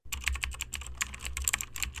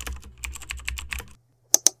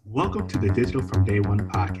Welcome to the Digital from Day One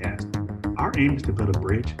podcast. Our aim is to build a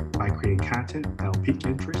bridge by creating content that will pique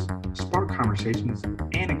interest, spark conversations,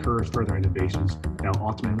 and encourage further innovations that will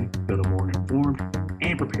ultimately build a more informed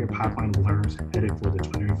and prepared pipeline of learners headed for the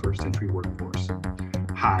 21st century workforce.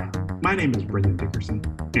 Hi, my name is Brendan Dickerson,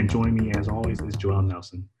 and joining me as always is Joel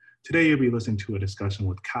Nelson. Today you'll be listening to a discussion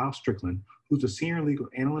with Kyle Strickland, who's a senior legal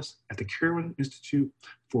analyst at the Kirwan Institute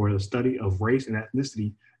for the Study of Race and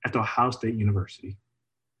Ethnicity at The Ohio State University.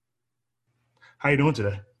 How you doing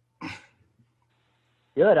today?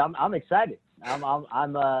 Good. I'm excited.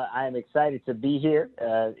 I'm excited to be here.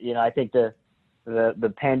 I think the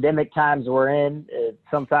pandemic times we're in,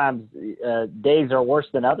 sometimes days are worse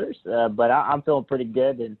than others, but I'm feeling pretty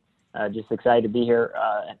good and just excited to be here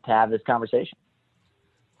to have this conversation.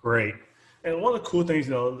 Great. And one of the cool things,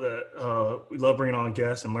 that we love bringing on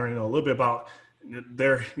guests and learning a little bit about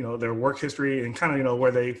their work history and kind of, where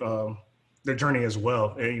they've their journey as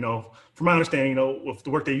well. And, from my understanding, with the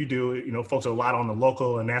work that you do, folks are a lot on the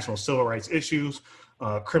local and national civil rights issues,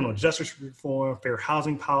 criminal justice reform, fair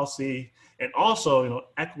housing policy, and also,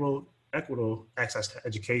 equitable access to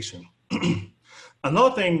education.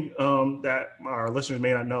 Another thing that our listeners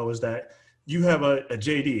may not know is that you have a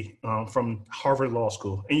JD from Harvard Law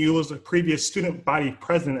School, and you was a previous student body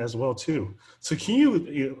president as well too. So can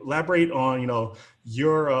you elaborate on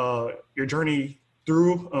your journey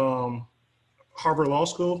through Harvard Law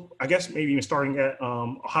School? I guess maybe even starting at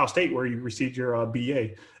Ohio State, where you received your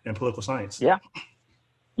BA in political science. Yeah.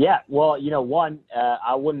 Well,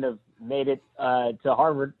 I wouldn't have made it to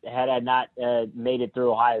Harvard had I not made it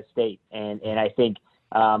through Ohio State, and I think.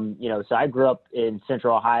 So I grew up in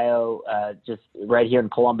Central Ohio, just right here in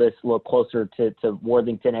Columbus, a little closer to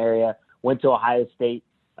Worthington area. Went to Ohio State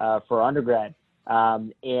for undergrad,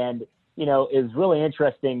 and it was really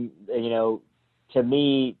interesting, to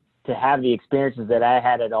me to have the experiences that I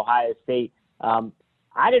had at Ohio State.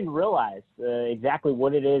 I didn't realize exactly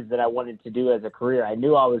what it is that I wanted to do as a career. I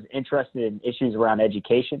knew I was interested in issues around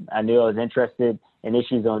education. I knew I was interested in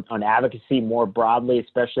issues on advocacy more broadly,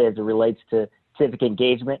 especially as it relates to civic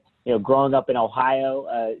engagement. Growing up in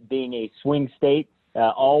Ohio, being a swing state,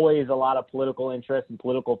 always a lot of political interest and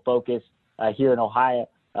political focus here in Ohio.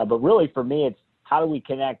 But really for me, it's how do we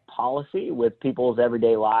connect policy with people's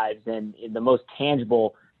everyday lives? And the most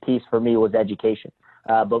tangible piece for me was education.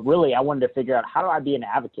 But really, I wanted to figure out how do I be an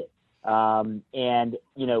advocate?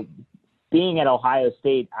 Being at Ohio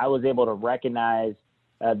State, I was able to recognize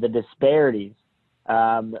the disparities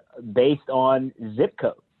based on zip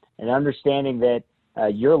code. And understanding that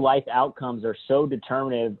your life outcomes are so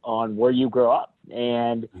determinative on where you grow up.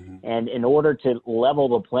 And in order to level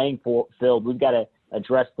the playing field, we've got to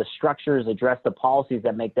address the structures, address the policies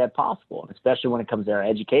that make that possible, especially when it comes to our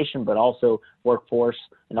education, but also workforce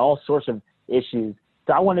and all sorts of issues.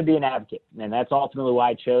 So I want to be an advocate, and that's ultimately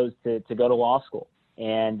why I chose to go to law school.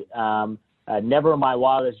 And never in my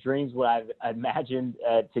wildest dreams would I have imagined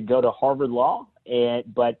to go to Harvard Law,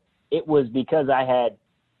 but it was because I had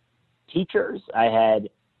teachers, I had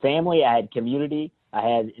family, I had community, I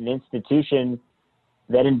had an institution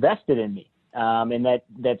that invested in me, and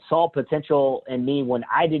that saw potential in me when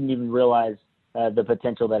I didn't even realize the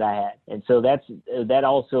potential that I had. And so that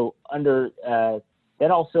also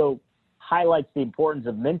highlights the importance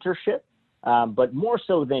of mentorship, but more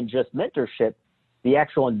so than just mentorship, the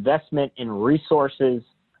actual investment in resources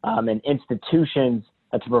and institutions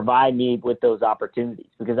to provide me with those opportunities.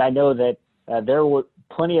 Because I know that there were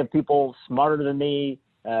plenty of people smarter than me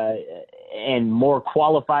and more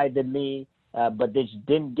qualified than me, but they just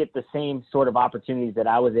didn't get the same sort of opportunities that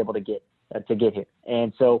I was able to get here.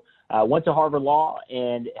 And so I went to Harvard Law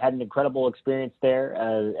and had an incredible experience there.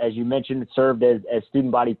 As you mentioned, served as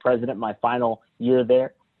student body president my final year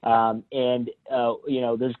there. There's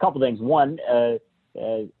a couple things. One,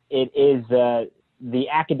 it is the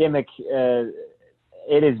academic.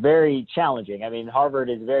 It is very challenging. I mean, Harvard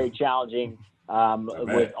is very challenging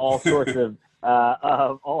with all sorts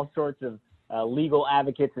of legal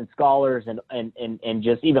advocates and scholars, and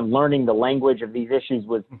just even learning the language of these issues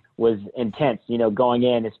was intense. Going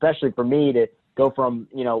in, especially for me to go from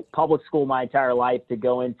public school my entire life to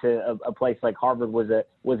go into a place like Harvard was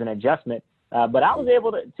an adjustment. But I was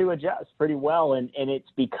able to adjust pretty well, and it's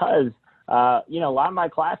because a lot of my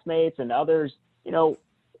classmates and others,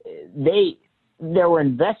 they were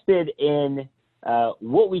invested in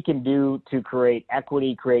what we can do to create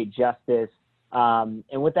equity, create justice. And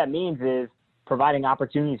what that means is providing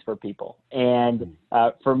opportunities for people. And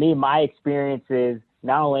for me, my experience is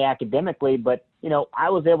not only academically, but, I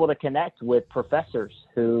was able to connect with professors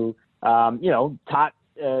who, taught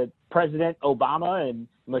President Obama and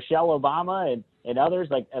Michelle Obama and others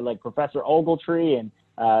like Professor Ogletree and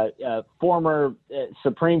former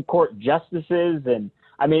Supreme Court justices. And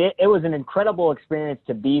I mean, it was an incredible experience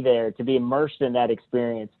to be there, to be immersed in that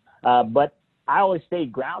experience. But I always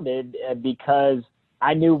stayed grounded because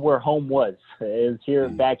I knew where home was. It was here,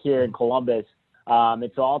 back here in Columbus.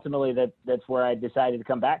 And so ultimately that's where I decided to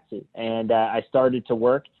come back to. And I started to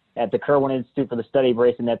work at the Kirwan Institute for the Study of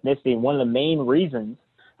Race and Ethnicity. And one of the main reasons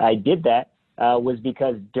I did that was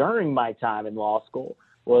because during my time in law school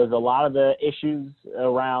was a lot of the issues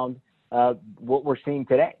around what we're seeing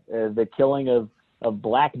today, the killing of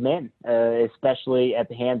Black men, especially at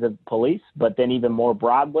the hands of police, but then even more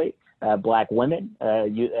broadly, Black women,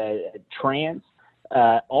 trans,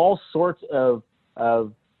 all sorts of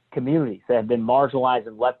communities that have been marginalized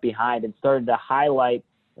and left behind, and started to highlight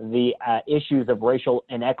the issues of racial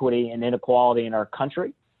inequity and inequality in our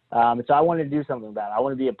country. And so I wanted to do something about it. I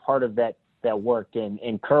want to be a part of that work.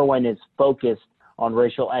 And Kirwan is focused on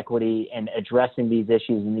racial equity and addressing these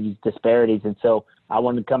issues and these disparities. And so I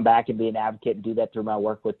wanted to come back and be an advocate and do that through my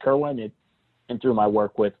work with Kirwan and through my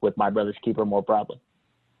work with My Brother's Keeper more broadly.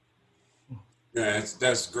 Yeah,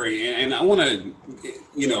 that's great. And I want to,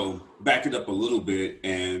 back it up a little bit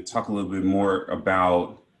and talk a little bit more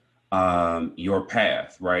about your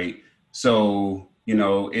path, right? So,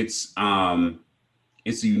 it's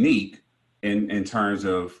unique in terms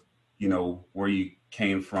of, where you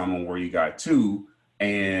came from and where you got to,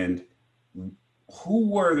 and who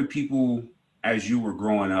were the people as you were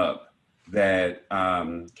growing up that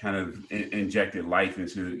kind of injected life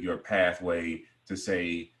into your pathway to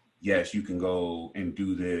say, yes, you can go and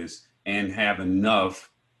do this and have enough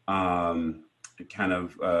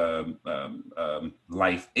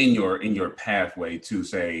life in your pathway to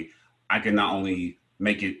say, I can not only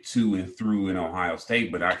make it to and through in Ohio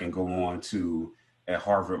State, but I can go on to at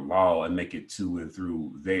Harvard Law and make it to and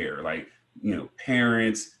through there. Like,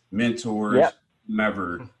 parents, mentors, yep.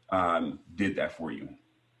 whomever did that for you.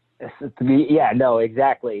 Yeah, no,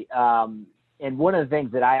 exactly. And one of the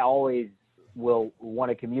things that I always will want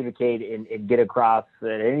to communicate and get across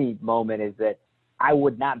at any moment is that I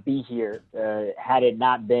would not be here had it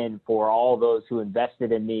not been for all those who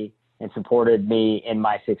invested in me and supported me in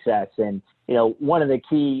my success. And, one of the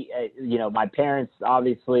key, my parents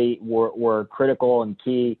obviously were critical and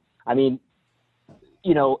key. I mean,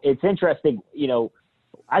 it's interesting,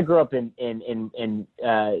 I grew up in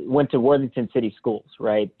went to Worthington City Schools,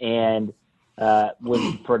 right? And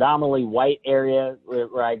was predominantly white area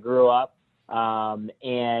where I grew up.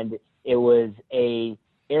 And it was a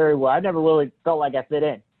area where I never really felt like I fit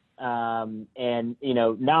in. And,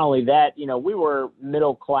 not only that, we were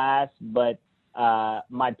middle class, but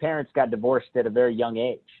my parents got divorced at a very young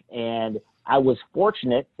age. And I was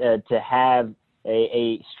fortunate to have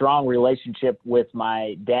a strong relationship with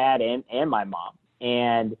my dad and my mom.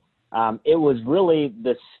 And it was really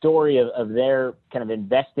the story of their kind of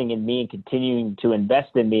investing in me and continuing to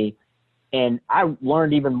invest in me. And I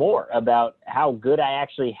learned even more about how good I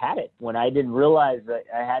actually had it when I didn't realize that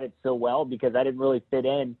I had it so well, because I didn't really fit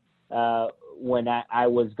in when I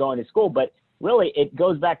was going to school. But really, it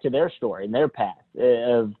goes back to their story and their path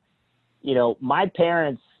of, my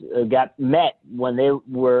parents got met when they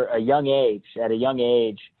were at a young age,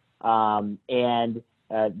 and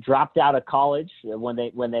dropped out of college when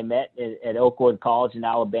they met at Oakwood College in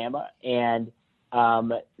Alabama. And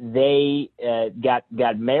they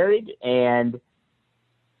got married and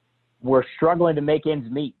were struggling to make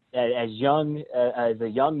ends meet. As a young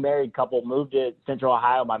married couple, moved to Central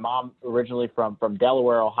Ohio. My mom originally from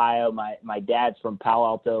Delaware, Ohio. My dad's from Palo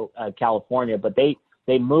Alto, California. But they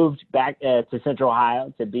moved back to Central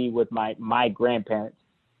Ohio to be with my grandparents.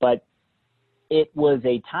 But it was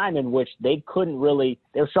a time in which they were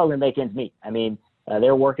struggling to make ends meet. I mean, they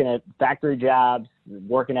were working at factory jobs,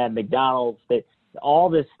 working at McDonald's. All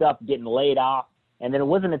this stuff, getting laid off. And then it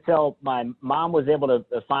wasn't until my mom was able to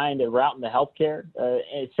find a route in the healthcare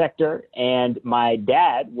sector, and my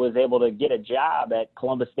dad was able to get a job at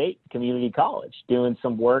Columbus State Community College doing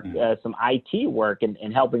some work, some IT work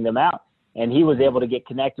and helping them out. And he was able to get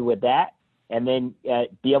connected with that, and then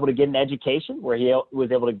be able to get an education where he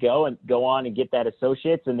was able to go on and get that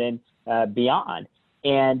associate's and then beyond.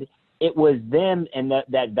 And it was them and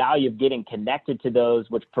that value of getting connected to those,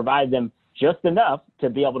 which provided them just enough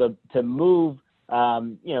to be able to move,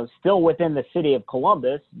 still within the city of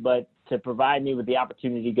Columbus, but to provide me with the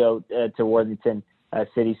opportunity to go to Worthington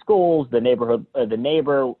City Schools, the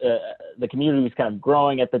community was kind of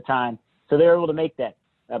growing at the time. So they were able to make that,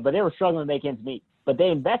 but they were struggling to make ends meet. But they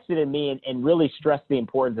invested in me and really stressed the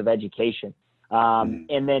importance of education.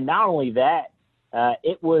 And then not only that,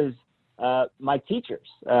 it was my teachers.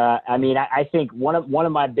 I think one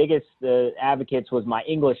of my biggest advocates was my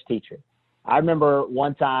English teacher. I remember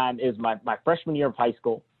one time, it was my freshman year of high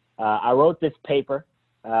school. I wrote this paper.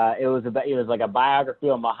 It was like a biography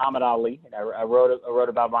of Muhammad Ali. And I wrote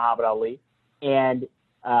about Muhammad Ali. And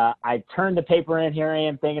I turned the paper in. Here I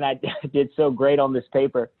am thinking I did so great on this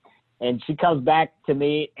paper. And she comes back to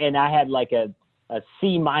me, and I had like a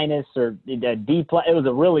C- or a D+. It was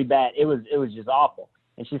a really bad. It was just awful.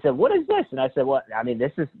 And she said, "What is this?" And I said, "Well, I mean,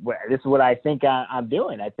 this is what I think I'm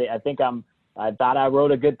doing. I thought I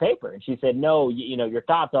wrote a good paper." And she said, "No, your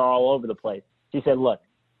thoughts are all over the place." She said, "Look,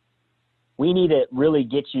 we need to really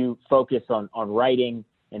get you focused on writing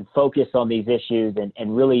and focus on these issues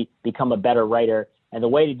and really become a better writer. And the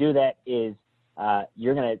way to do that is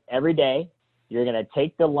every day you're gonna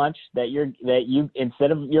take the lunch that you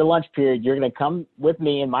instead of your lunch period, you're gonna come with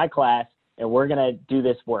me in my class, and we're gonna do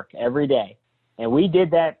this work every day." And we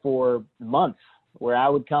did that for months, where I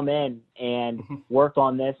would come in and work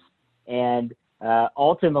on this. And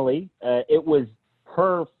ultimately, it was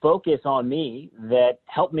her focus on me that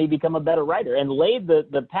helped me become a better writer and laid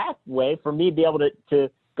the pathway for me to be able to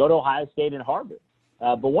go to Ohio State and Harvard.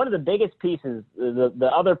 But one of the biggest pieces, the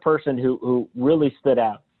other person who really stood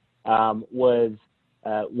out was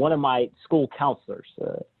one of my school counselors.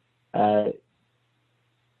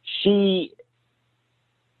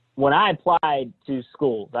 When I applied to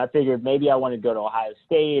schools, I figured maybe I wanted to go to Ohio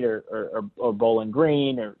State or Bowling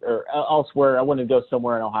Green or elsewhere. I wanted to go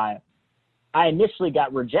somewhere in Ohio. I initially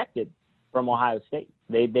got rejected from Ohio State.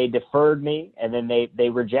 They deferred me, and then they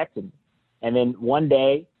rejected me. And then one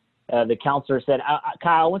day, the counselor said,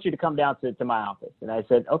 "Kyle, I want you to come down to my office." And I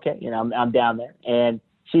said, "Okay, I'm down there." And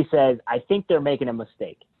she says, "I think they're making a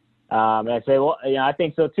mistake." And I say, "Well, I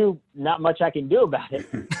think so too. Not much I can do about it."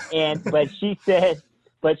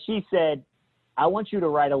 But she said, "I want you to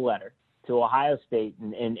write a letter to Ohio State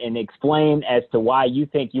and explain as to why you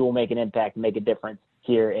think you will make an impact, make a difference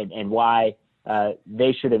here, and why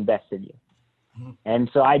they should invest in you." Mm-hmm. And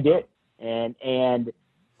so I did. And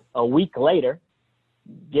a week later,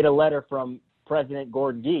 get a letter from President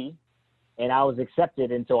Gordon Gee, and I was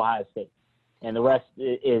accepted into Ohio State. And the rest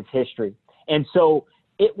is history. And so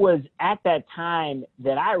it was at that time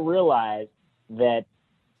that I realized that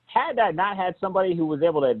had I not had somebody who was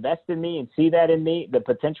able to invest in me and see that in me, the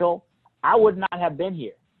potential, I would not have been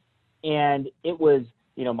here. And it was,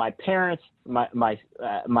 my parents,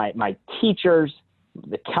 my teachers,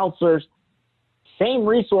 the counselors, same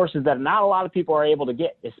resources that not a lot of people are able to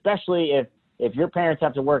get, especially if your parents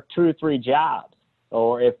have to work 2 or 3 jobs,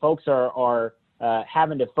 or if folks are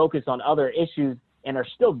having to focus on other issues and are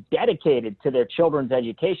still dedicated to their children's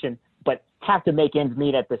education, but have to make ends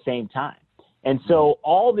meet at the same time. And so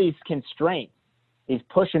all these constraints, these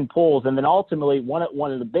push and pulls, and then ultimately one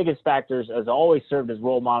of the biggest factors has always served as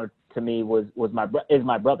role model to me is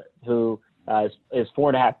my brother, who is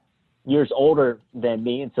 4.5 years older than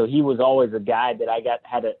me, and so he was always a guy that I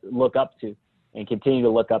had to look up to and continue to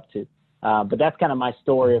look up to. But that's kind of my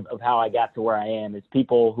story of how I got to where I am. It's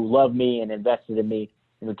people who loved me and invested in me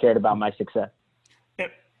and who cared about my success.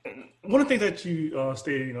 And one of the things that you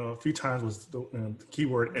stated, a few times was the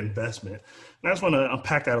keyword investment. And I just want to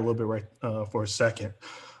unpack that a little bit for a second.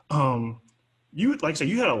 You, like I said,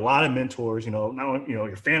 you had a lot of mentors, not only,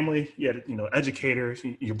 your family, you had, educators,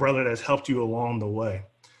 your brother that's helped you along the way.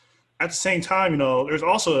 At the same time, there's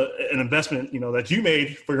also an investment, that you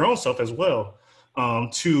made for your own self as well,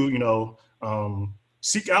 to,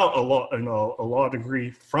 seek out a law degree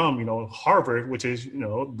from, Harvard, which is,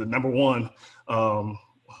 the number one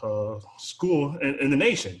school in the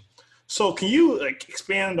nation. So can you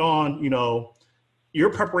expand on, your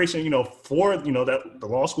preparation, for, the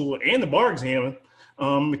law school and the bar exam?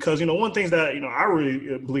 Because, one of the things that, I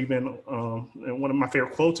really believe in, and one of my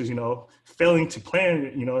favorite quotes is, failing to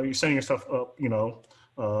plan, you're setting yourself up,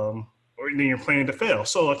 or then you're planning to fail.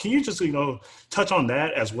 So can you just, touch on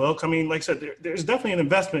that as well? I mean, like I said, there's definitely an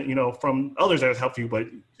investment, from others that has helped you, but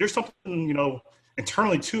there's something,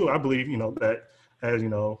 internally too, I believe, that has,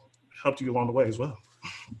 helped you along the way as well.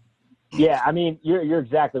 Yeah. I mean, you're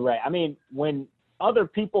exactly right. I mean, when other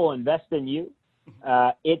people invest in you,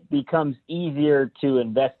 it becomes easier to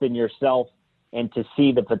invest in yourself and to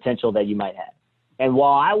see the potential that you might have. And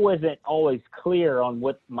while I wasn't always clear on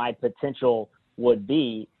what my potential would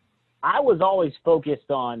be, I was always focused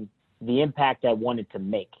on the impact I wanted to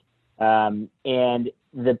make. And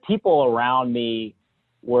the people around me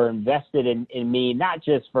were invested in me, not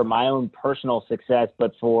just for my own personal success,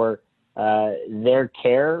 but for their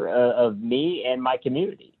care of me and my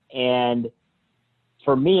community. And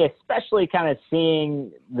for me, especially kind of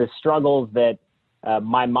seeing the struggles that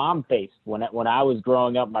my mom faced when I was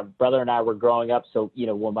growing up. My brother and I were growing up. So,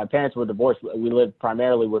 when my parents were divorced, we lived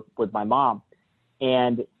primarily with my mom.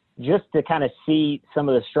 And just to kind of see some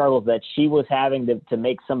of the struggles that she was having to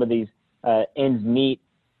make some of these ends meet,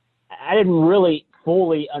 I didn't really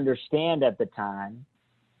fully understand at the time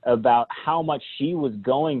about how much she was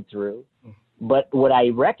going through. But what I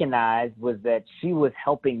recognized was that she was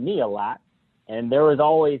helping me a lot. And there was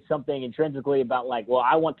always something intrinsically about like, well,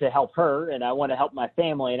 I want to help her and I want to help my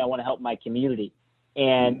family and I want to help my community.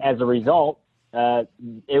 And as a result,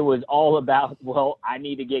 it was all about, well, I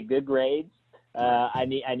need to get good grades. I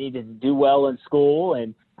need to do well in school,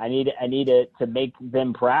 and I need to make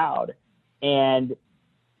them proud. And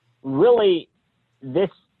really, this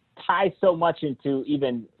ties so much into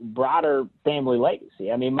even broader family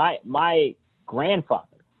legacy. I mean, my grandfather,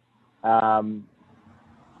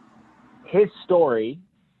 his story,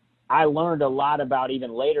 I learned a lot about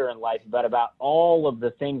even later in life, but about all of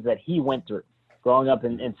the things that he went through growing up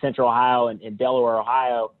in Central Ohio and in Delaware,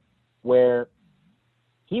 Ohio, where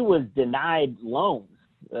he was denied loans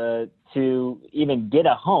to even get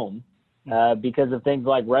a home because of things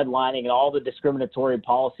like redlining and all the discriminatory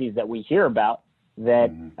policies that we hear about that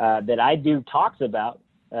that IDO talks about.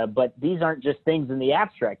 But these aren't just things in the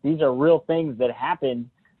abstract. These are real things that happened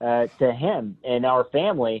to him and our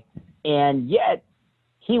family. And yet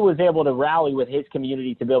he was able to rally with his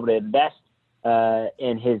community to be able to invest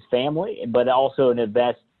in his family, but also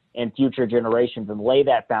invest in future generations and lay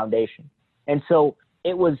that foundation. And so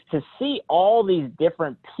it was to see all these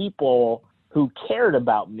different people who cared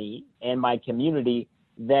about me and my community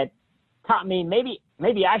that taught me maybe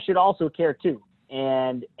I should also care too.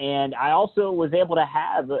 And I also was able to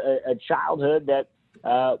have a childhood that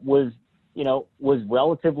was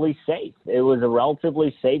relatively safe. It was a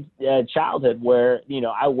relatively safe childhood where,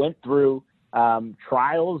 I went through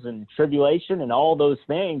trials and tribulation and all those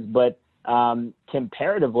things, but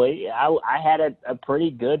comparatively, I had a pretty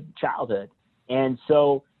good childhood. And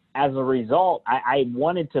so as a result, I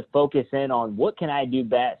wanted to focus in on what can I do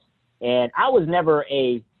best. And I was never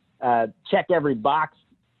a check every box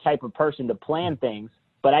type of person to plan things,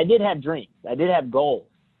 but I did have dreams. I did have goals.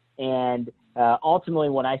 And ultimately,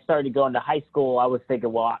 when I started going to high school, I was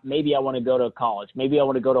thinking, well, maybe I want to go to college. Maybe I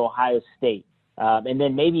want to go to Ohio State. And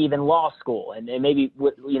then maybe even law school. And maybe,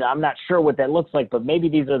 I'm not sure what that looks like, but maybe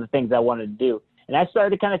these are the things I wanted to do. And I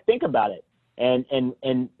started to kind of think about it. And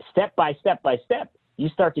step by step, you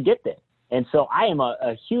start to get there. And so I am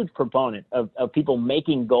a huge proponent of people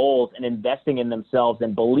making goals and investing in themselves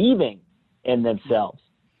and believing in themselves.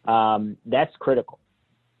 That's critical.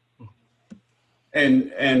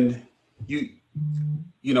 And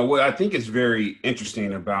what I think is very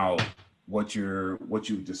interesting about what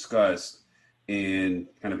you've discussed in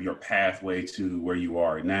kind of your pathway to where you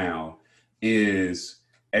are now is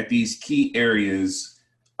at these key areas,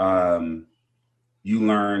 you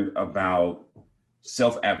learned about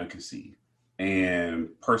self-advocacy and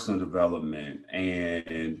personal development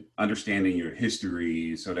and understanding your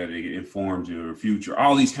history so that it informs your future,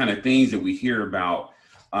 all these kind of things that we hear about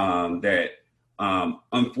that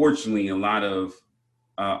unfortunately a lot of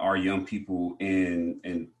our young people and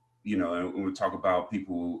when we talk about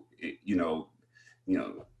people,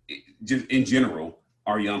 just in general,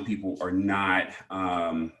 our young people are not,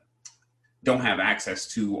 don't have access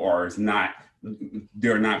to, or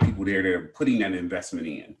there are not people there that are putting that investment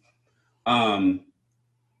in.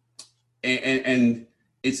 And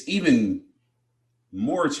it's even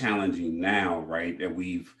more challenging now, right, that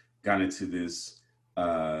we've gotten into this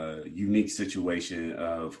unique situation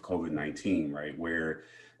of COVID-19, right, where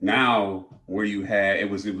now where you had, it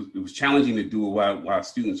was challenging to do it while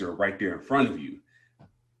students are right there in front of you.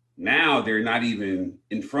 Now they're not even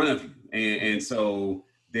in front of you. And so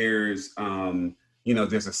there's,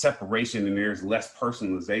 there's a separation and there's less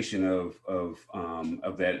personalization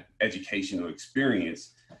of that educational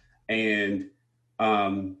experience. And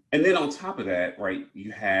then on top of that, right,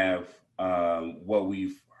 you have what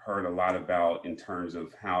we've heard a lot about in terms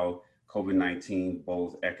of how COVID-19,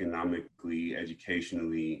 both economically,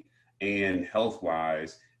 educationally, and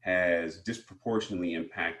health-wise, has disproportionately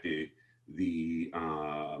impacted the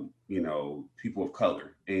people of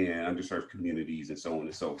color and underserved communities and so on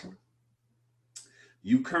and so forth.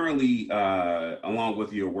 You currently, along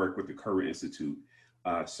with your work with the Current Institute,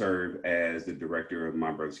 serve as the director of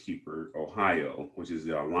My Brother's Keeper Ohio, which is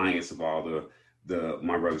the alliance of all the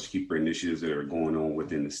My Brother's Keeper initiatives that are going on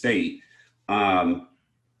within the state.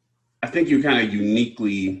 I think you're kind of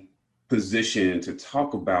uniquely positioned to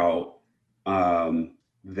talk about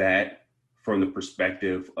that from the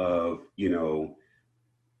perspective of,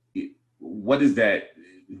 what is that,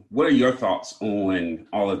 what are your thoughts on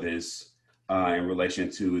all of this in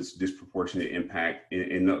relation to its disproportionate impact,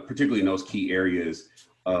 particularly in those key areas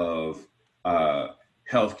of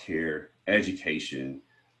healthcare, education,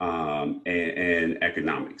 and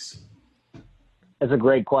economics? That's a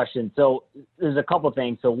great question. So there's a couple of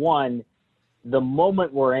things. So one, the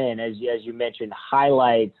moment we're in, as you mentioned,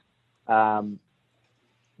 highlights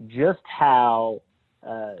just how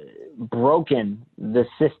broken the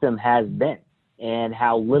system has been and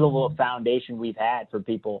how little of a foundation we've had for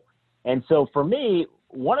people. And so for me,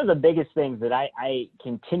 one of the biggest things that I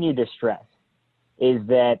continue to stress is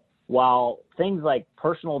that while things like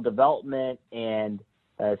personal development and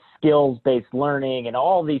skills-based learning and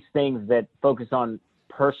all these things that focus on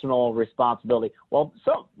personal responsibility,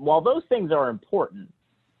 while those things are important,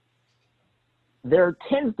 there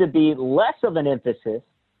tends to be less of an emphasis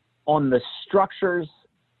on the structures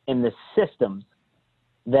and the systems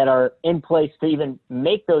that are in place to even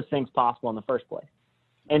make those things possible in the first place.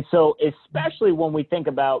 And so especially when we think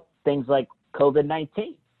about things like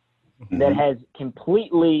COVID-19 that has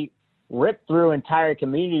completely ripped through entire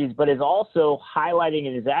communities, but is also highlighting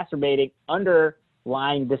and exacerbating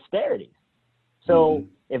underlying disparities. So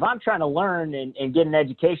if I'm trying to learn and get an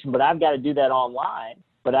education, but I've got to do that online,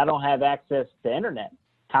 but I don't have access to internet,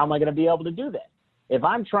 how am I going to be able to do that? If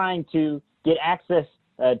I'm trying to get access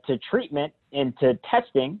to treatment and to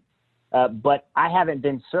testing, but I haven't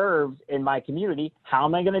been served in my community, how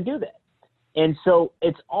am I going to do that? And so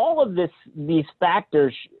it's all of these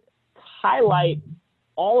factors highlight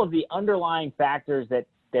all of the underlying factors that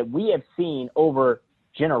we have seen over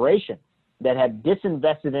generations that have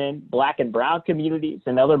disinvested in Black and brown communities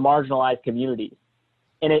and other marginalized communities.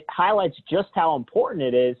 And it highlights just how important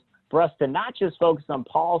it is for us to not just focus on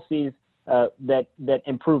policies that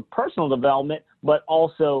improve personal development, but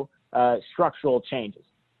also structural changes.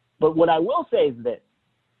 But what I will say is this: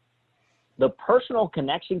 the personal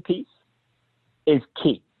connection piece is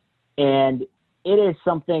key. And it is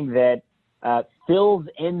something that fills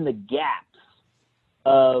in the gaps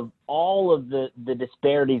of all of the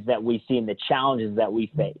disparities that we see and the challenges that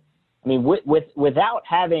we face. I mean, without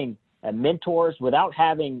having mentors, without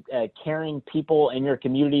having caring people in your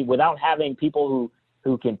community, without having people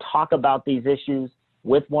who can talk about these issues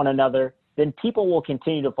with one another, then people will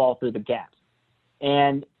continue to fall through the gaps.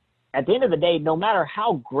 And at the end of the day, no matter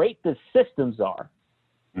how great the systems are,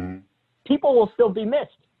 people will still be missed.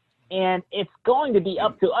 And it's going to be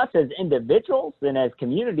up to us as individuals and as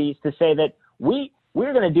communities to say that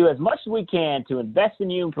we're going to do as much as we can to invest in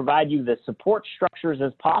you and provide you the support structures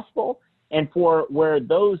as possible. And for where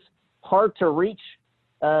those hard to reach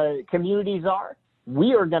communities are,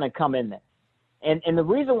 we are going to come in there. And the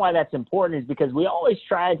reason why that's important is because we always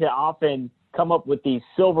try to often come up with these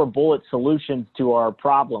silver bullet solutions to our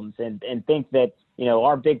problems and think that, you know,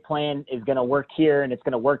 our big plan is going to work here and it's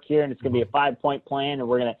going to work here and it's going to be a 5-point plan and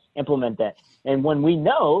we're going to implement that. And when we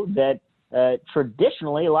know that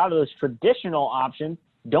traditionally, a lot of those traditional options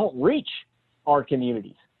don't reach our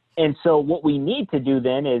communities. And so what we need to do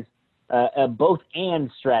then is a both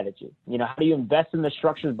and strategy. You know, how do you invest in the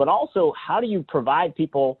structures, but also how do you provide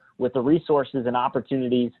people with the resources and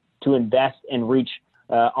opportunities to invest and reach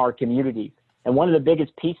our communities? And one of the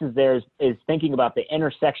biggest pieces there is thinking about the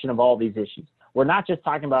intersection of all these issues. We're not just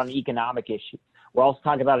talking about an economic issue. We're also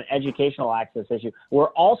talking about an educational access issue. We're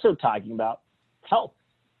also talking about health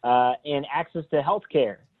and access to health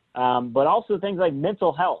care, but also things like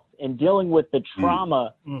mental health and dealing with the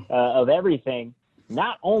trauma of everything.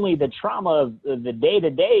 Not only the trauma of the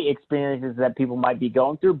day-to-day experiences that people might be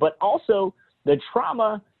going through, but also the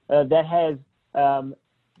trauma that has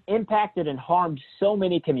impacted and harmed so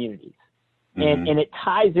many communities. And it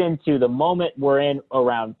ties into the moment we're in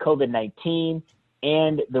around COVID-19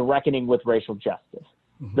 and the reckoning with racial justice.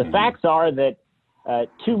 The facts are that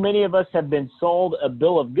too many of us have been sold a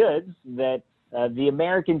bill of goods that the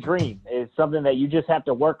American dream is something that you just have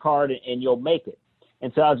to work hard and you'll make it.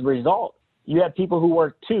 And so as a result, you have people who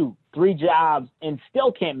work 2-3 jobs and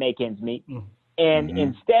still can't make ends meet. And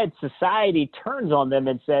instead, society turns on them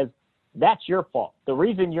and says, that's your fault. The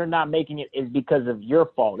reason you're not making it is because of your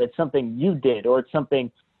fault. It's something you did, or it's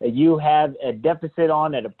something that you have a deficit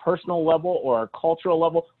on at a personal level or a cultural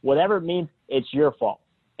level. Whatever it means, it's your fault.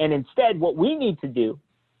 And instead, what we need to do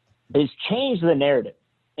is change the narrative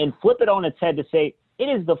and flip it on its head to say, it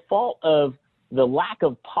is the fault of the lack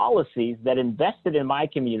of policies that invested in my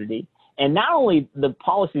community. And not only the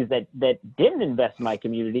policies that didn't invest in my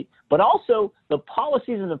community, but also the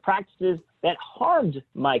policies and the practices that harmed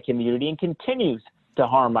my community and continues to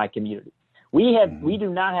harm my community. We do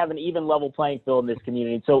not have an even level playing field in this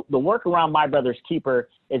community. So the work around My Brother's Keeper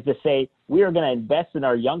is to say we are going to invest in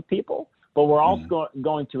our young people, but we're also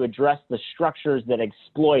going to address the structures that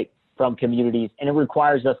exploit from communities, and it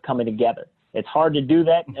requires us coming together. It's hard to do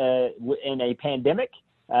that in a pandemic,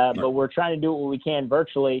 but we're trying to do what we can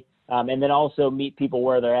virtually, and then also meet people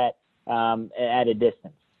where they're at a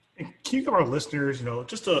distance. And can you give our listeners,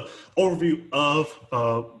 just an overview of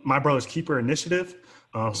My Brother's Keeper initiative,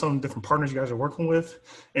 some different partners you guys are working with,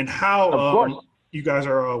 and how you guys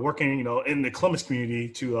are working, in the Columbus community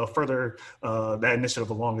to further that initiative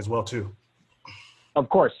along as well, too? Of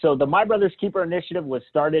course. So the My Brother's Keeper initiative was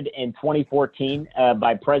started in 2014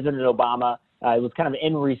 by President Obama. It was kind of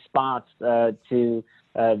in response to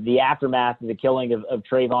the aftermath of the killing of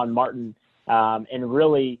Trayvon Martin, and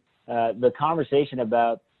really the conversation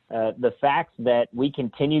about the fact that we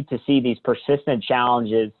continue to see these persistent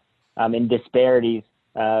challenges and disparities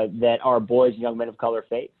that our boys and young men of color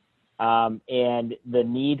face, and the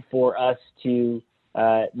need for us to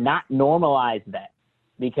not normalize that.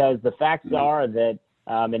 Because the facts are that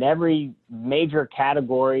in every major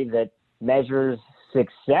category that measures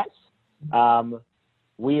success,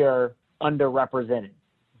 we are underrepresented.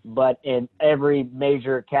 But in every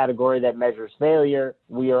major category that measures failure,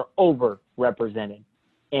 we are overrepresented.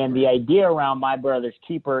 And the idea around My Brother's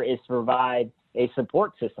Keeper is to provide a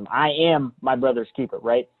support system. I am My Brother's Keeper,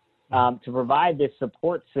 right? To provide this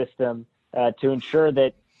support system to ensure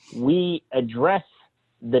that we address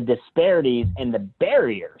the disparities and the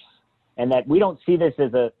barriers, and that we don't see this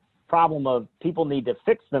as a problem of people need to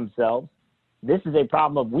fix themselves. This is a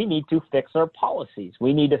problem of we need to fix our policies.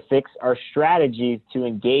 We need to fix our strategies to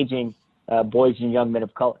engaging boys and young men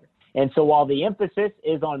of color. And so while the emphasis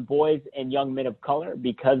is on boys and young men of color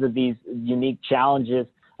because of these unique challenges,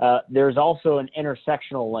 there's also an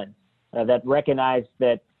intersectional lens that recognizes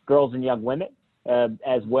that girls and young women,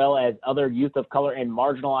 as well as other youth of color and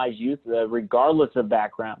marginalized youth, regardless of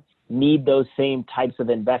background, need those same types of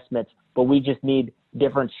investments, but we just need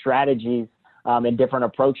different strategies and different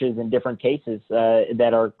approaches in different cases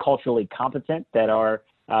that are culturally competent, that are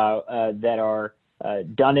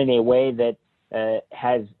done in a way that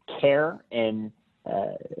has care and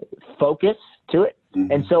focus to it.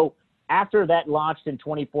 And so after that launched in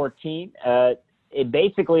 2014, it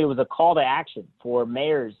basically was a call to action for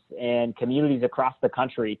mayors and communities across the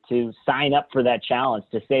country to sign up for that challenge,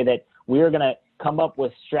 to say that we are going to come up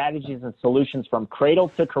with strategies and solutions from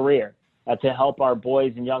cradle to career to help our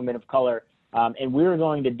boys and young men of color. And we were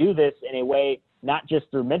going to do this in a way, not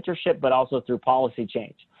just through mentorship, but also through policy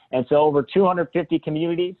change. And so over 250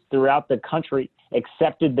 communities throughout the country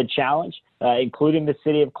accepted the challenge, including the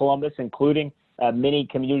city of Columbus, including many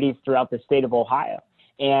communities throughout the state of Ohio.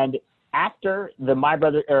 And after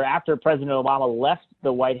after President Obama left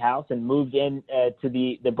the White House and moved in to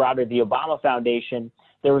the Obama Foundation,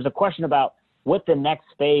 there was a question about what the next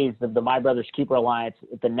phase of the My Brother's Keeper Alliance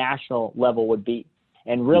at the national level would be.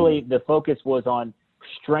 And really the focus was on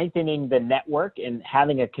strengthening the network and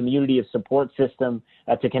having a community of support system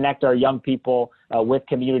to connect our young people with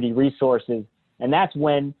community resources. And that's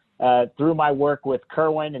when, through my work with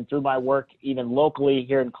Kerwin and through my work even locally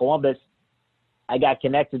here in Columbus, I got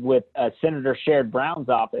connected with Senator Sherrod Brown's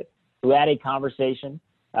office, who had a conversation.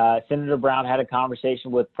 Senator Brown had a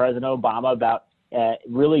conversation with President Obama about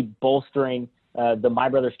really bolstering the My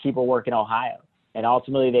Brother's Keeper work in Ohio. And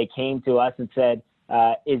ultimately they came to us and said,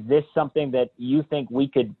 is this something that you think we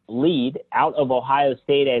could lead out of Ohio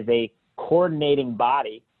State as a coordinating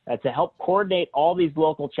body to help coordinate all these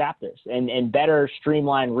local chapters and better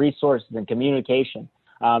streamline resources and communication?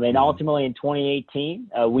 And ultimately in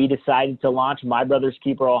 2018, we decided to launch My Brother's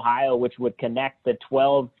Keeper Ohio, which would connect the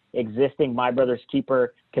 12 existing My Brother's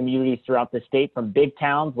Keeper communities throughout the state, from big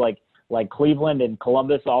towns like Cleveland and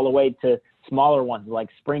Columbus all the way to smaller ones like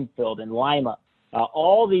Springfield and Lima.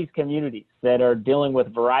 All these communities that are dealing with a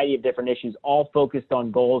variety of different issues, all focused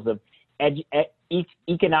on goals of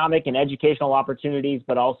economic and educational opportunities,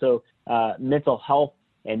 but also mental health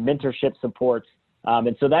and mentorship supports.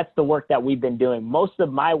 And so that's the work that we've been doing. Most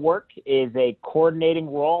of my work is a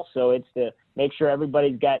coordinating role. So it's to make sure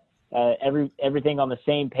everybody's got everything on the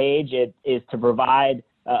same page. It is to provide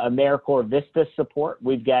AmeriCorps Vista support.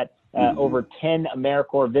 We've got over 10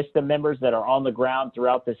 AmeriCorps Vista members that are on the ground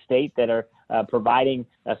throughout the state that are providing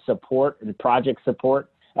support and project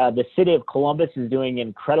support. The city of Columbus is doing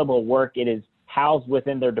incredible work. It is housed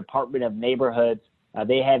within their Department of Neighborhoods.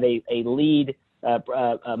 They have a lead,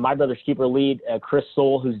 My Brother's Keeper lead, Chris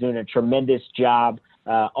Soule, who's doing a tremendous job,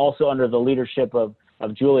 also under the leadership of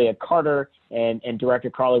Julia Carter and Director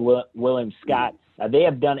Carly Williams Scott. they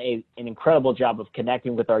have done an incredible job of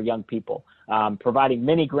connecting with our young people, providing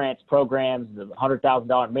mini grants programs, the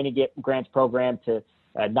 $100,000 mini grants program to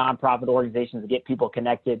nonprofit organizations to get people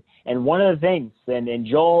connected. And one of the things, and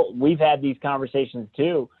Joel, we've had these conversations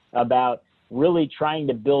too about really trying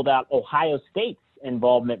to build out Ohio State's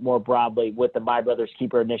involvement more broadly with the My Brother's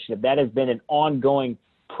Keeper initiative. That has been an ongoing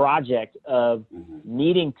project of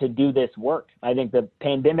needing to do this work. I think the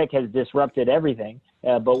pandemic has disrupted everything,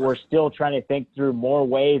 but we're still trying to think through more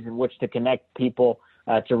ways in which to connect people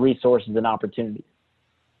to resources and opportunities.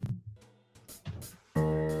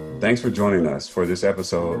 Thanks for joining us for this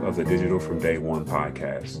episode of the Digital from Day One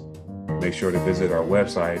podcast. Make sure to visit our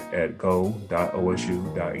website at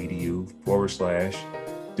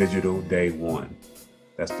go.osu.edu/digital day one.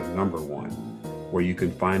 That's the number 1, where you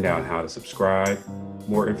can find out how to subscribe,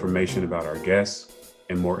 more information about our guests,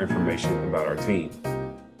 and more information about our team.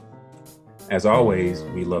 As always,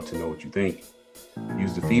 we love to know what you think.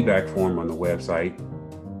 Use the feedback form on the website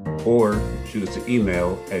or shoot us an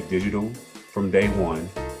email at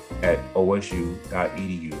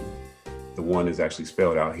digitalfromday1@osu.edu. The 1 is actually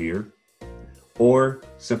spelled out here. Or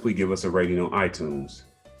simply give us a rating on iTunes.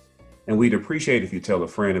 And we'd appreciate if you tell a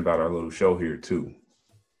friend about our little show here too.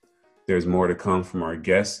 There's more to come from our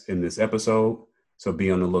guests in this episode, so be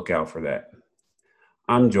on the lookout for that.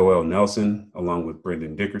 I'm Joel Nelson, along with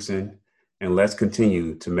Brendan Dickerson, and let's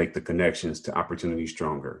continue to make the connections to opportunity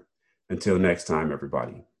stronger. Until next time,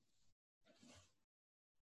 everybody.